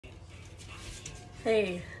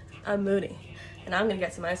Hey, I'm Mooney, and I'm gonna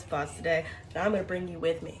get some isopods today, and I'm gonna bring you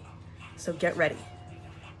with me. So get ready.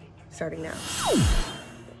 Starting now.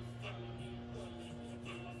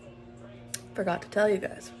 Forgot to tell you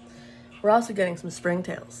guys, we're also getting some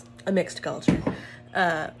springtails, a mixed culture.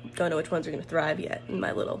 Don't know which ones are gonna thrive yet in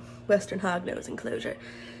my little Western Hognose enclosure.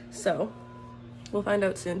 So, we'll find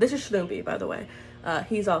out soon. This is Shroomby, by the way.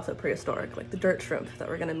 He's also prehistoric, like the dirt shrimp that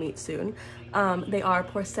we're gonna meet soon. They are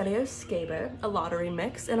Porcellio Scaber, a lottery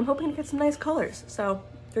mix, and I'm hoping to get some nice colors. So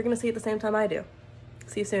you're gonna see it the same time I do.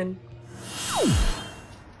 See you soon.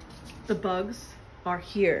 The bugs are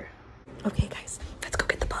here. Okay guys, let's go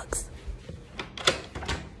get the bugs.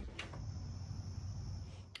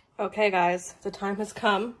 Okay guys, the time has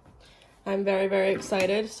come. I'm very, very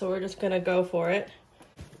excited, so we're just gonna go for it.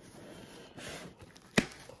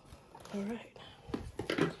 All right.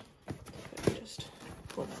 Just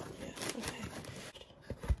pull that. Yeah.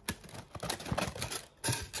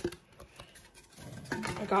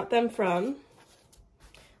 Okay. I got them from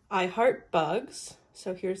I Heart Bugs.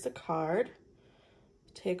 So here's the card.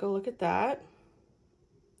 Take a look at that.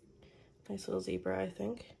 Nice little zebra, I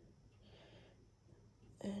think.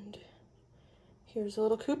 And here's a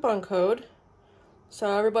little coupon code.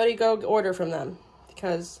 So everybody go order from them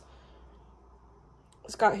because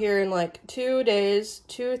it's got here in like 2 or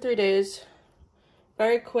 3 days.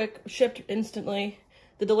 Very quick, shipped instantly.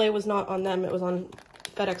 The delay was not on them, it was on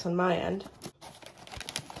FedEx on my end.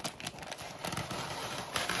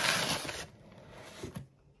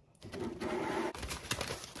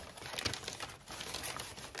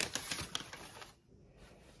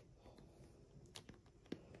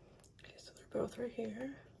 Okay, so they're both right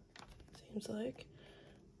here, seems like.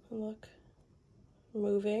 And look,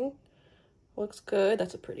 moving. Looks good.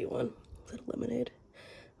 That's a pretty one. Is that a lemonade?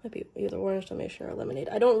 Might be either orange donation or lemonade.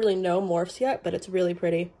 I don't really know morphs yet, but it's really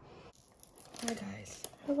pretty. Hi guys.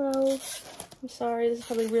 Hello. I'm sorry, this is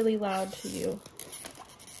probably really loud to you.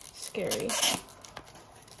 Scary.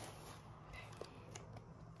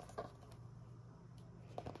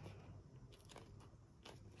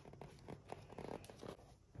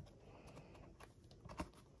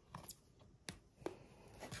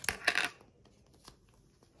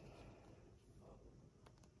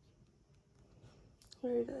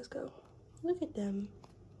 Where do you guys go? Look at them.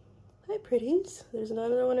 Hi, pretties. There's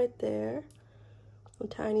another one right there. A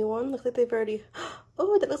tiny one. Looks like they've already...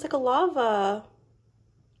 Oh, that looks like a lava.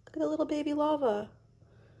 Look at a little baby lava.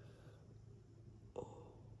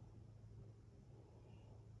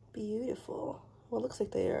 Beautiful. Well, it looks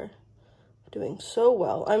like they are doing so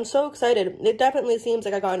well. I'm so excited. It definitely seems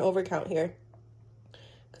like I got an overcount here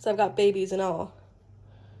because I've got babies and all.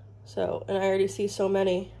 So, and I already see so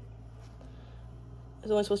many. There's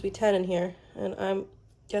only supposed to be 10 in here, and I'm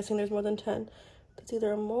guessing there's more than 10. That's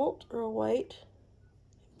either a molt or a white.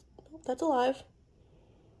 Oh, that's alive.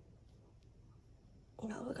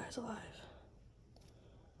 Oh, the guy's alive.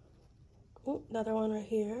 Oh, another one right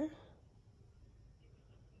here.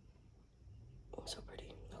 Oh, so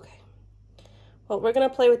pretty. Okay. Well, we're gonna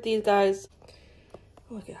play with these guys.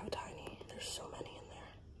 Look at how tiny. There's so many in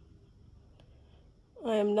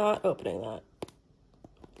there. I am not opening that.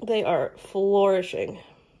 They are flourishing.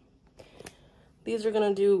 These are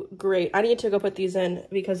gonna do great. I need to go put these in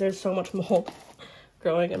because there's so much mold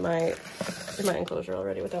growing in my enclosure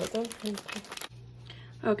already without them.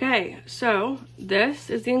 Okay, so this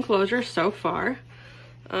is the enclosure so far.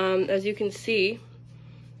 As you can see,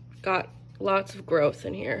 got lots of growth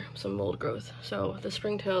in here, some mold growth. So the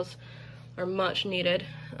springtails are much needed.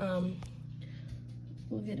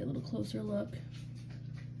 We'll get a little closer look.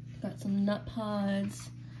 Got some nut pods.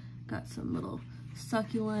 Got some little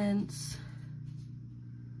succulents.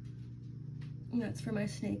 And that's for my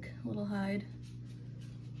snake little hide.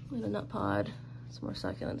 And a nut pod, some more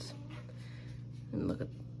succulents. And look at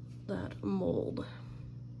that mold.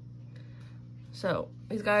 So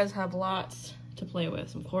these guys have lots to play with.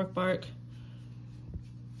 Some cork bark.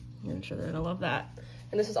 I'm sure they're gonna love that.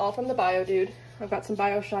 And this is all from the bio dude. I've got some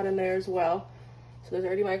bio shot in there as well. So there's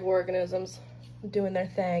already microorganisms doing their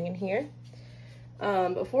thing in here.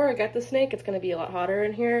 Before I get the snake, it's gonna be a lot hotter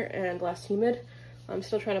in here and less humid. I'm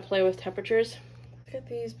still trying to play with temperatures. Look at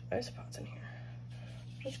these isopods in here.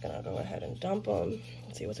 I'm just gonna go ahead and dump them.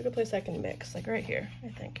 Let's see, what's a good place I can mix? Like right here, I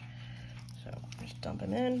think. So just dump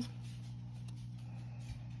them in.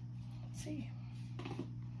 Let's see.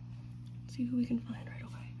 Let's see who we can find right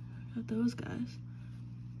away. Got those guys.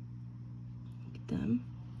 Look at them.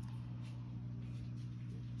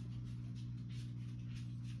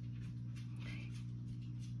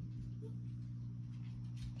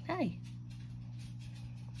 Hi.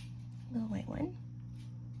 Little white one.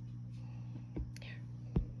 Here.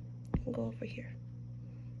 I'll go over here.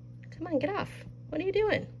 Come on, get off. What are you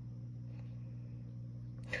doing?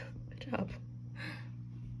 Good job.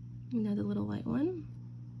 Another little white one.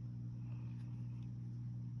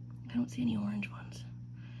 I don't see any orange ones.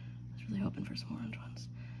 I was really hoping for some orange ones,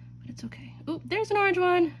 but it's okay. Oh, there's an orange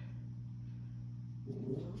one.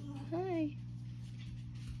 Hi.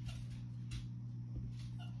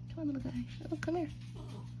 Come on, little guy. Oh, come here.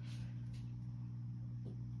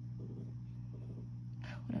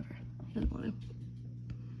 Whatever. He doesn't want to.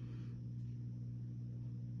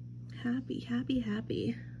 Happy, happy,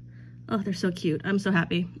 happy. Oh, they're so cute. I'm so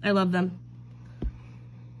happy. I love them.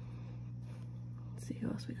 Let's see who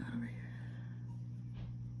else we got over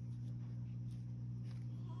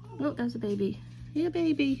here. Oh, that's a baby. Hey, a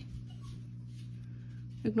baby.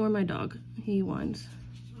 Ignore my dog. He whines.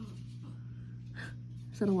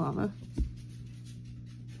 Is that a lava?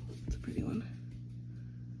 That's a pretty one.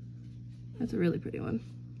 That's a really pretty one.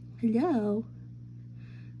 Hello.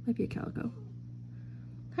 Might be a calico.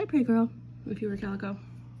 Hi, pretty girl. If you were a calico.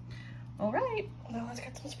 All right, now let's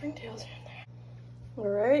get some springtails in there. All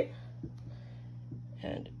right,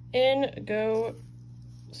 and in go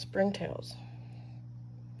springtails.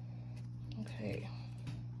 Okay.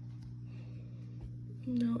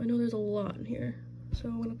 Now I know there's a lot in here, so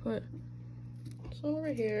I'm gonna put some over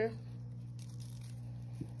here.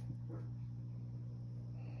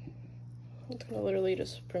 I'm just gonna literally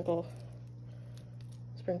just sprinkle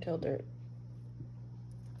springtail dirt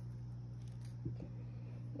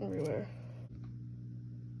everywhere.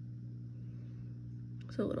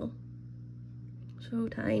 So little, so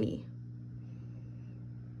tiny.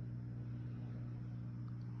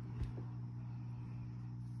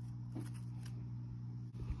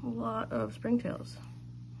 A lot of springtails.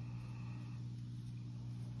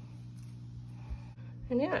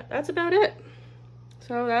 And yeah, that's about it.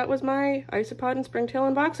 So that was my isopod and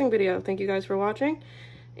springtail unboxing video. Thank you guys for watching,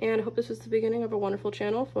 and I hope this was the beginning of a wonderful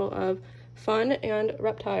channel full of fun and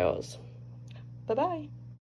reptiles. Bye-bye.